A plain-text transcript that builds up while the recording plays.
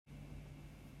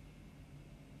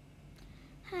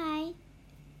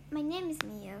my name is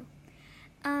Miyu.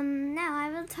 Now I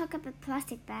will talk about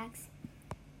plastic bags.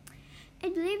 I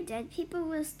believe that people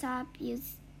will stop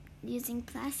using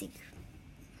plastic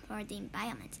for the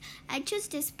environment. I chose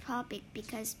this topic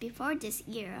because before this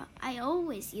year, I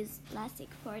always used plastic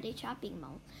for the shopping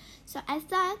mall. So I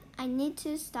thought I need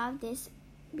to stop this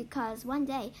because one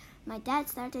day my dad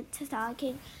started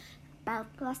talking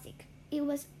about plastic. It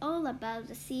was all about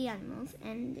the sea animals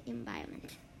and the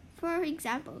environment. For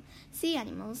example, sea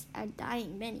animals are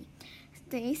dying many.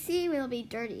 The sea will be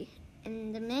dirty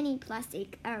and the many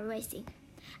plastic are wasting.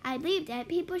 I believe that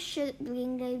people should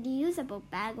bring a reusable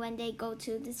bag when they go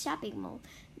to the shopping mall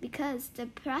because the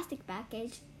plastic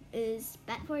package is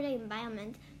bad for the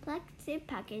environment. Plastic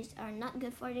packages are not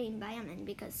good for the environment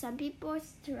because some people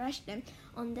trash them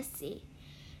on the sea,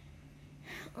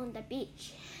 on the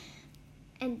beach,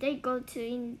 and they go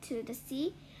into the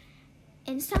sea,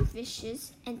 and some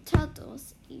fishes and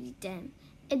turtles eat them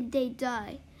and they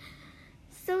die.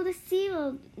 So the sea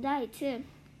will die too.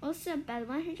 Also, about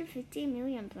 150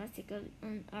 million plastic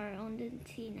are on the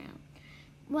sea now.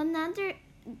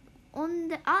 On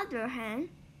the other hand,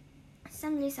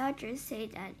 some researchers say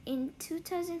that in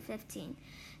 2015,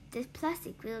 the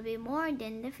plastic will be more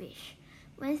than the fish.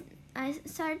 When I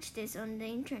search this on the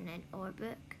internet or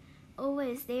book,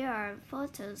 always there are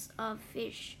photos of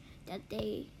fish that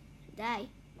they die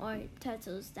or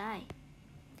turtles die.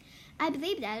 I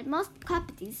believe that most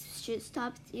companies should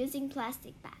stop using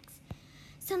plastic bags.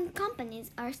 Some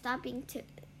companies are stopping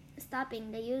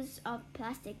the use of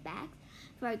plastic bags.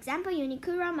 For example,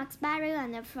 Uniqlo, Max Baru,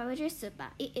 and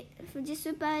Fujitsuba.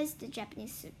 Fujitsuba is the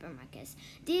Japanese supermarkets.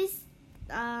 These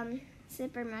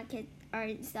supermarkets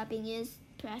are stopping use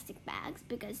plastic bags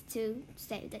because to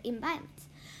save the environment.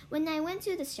 When I went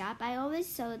to the shop, I always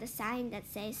saw the sign that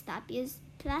says "Stop use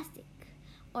plastic"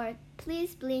 or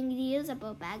 "Please bring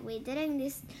reusable bag." We didn't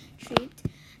distribute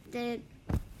the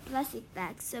plastic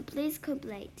bags, so please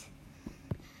complete.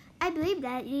 I believe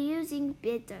that reusing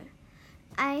better.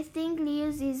 I think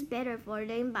reuse is better for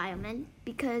the environment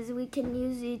because we can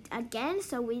use it again,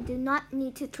 so we do not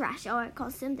need to trash or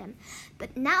consume them.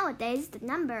 But nowadays, the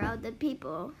number of the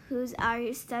people who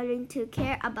are starting to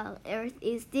care about Earth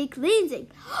is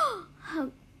decreasing.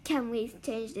 How can we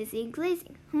change this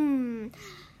increasing?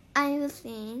 I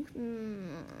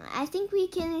think we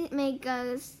can make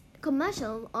a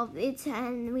commercial of it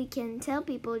and we can tell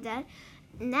people that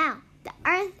now the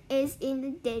Earth is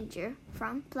in danger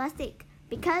from plastic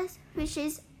because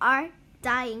fishes are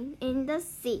dying in the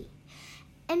sea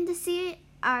and the sea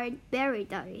are very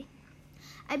dirty.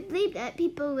 I believe that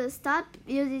people will stop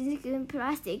using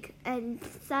plastic and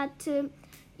start to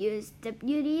use the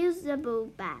reusable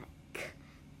bag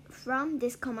from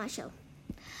this commercial.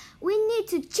 We need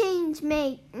to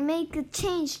make a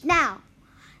change now.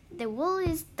 The world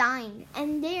is dying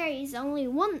and there is only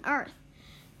one Earth.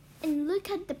 And look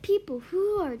at the people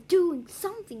who are doing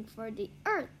something for the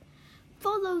Earth.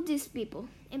 Follow these people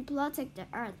and protect the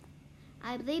Earth.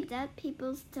 I believe that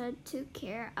people start to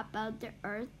care about the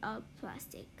Earth of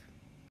plastic.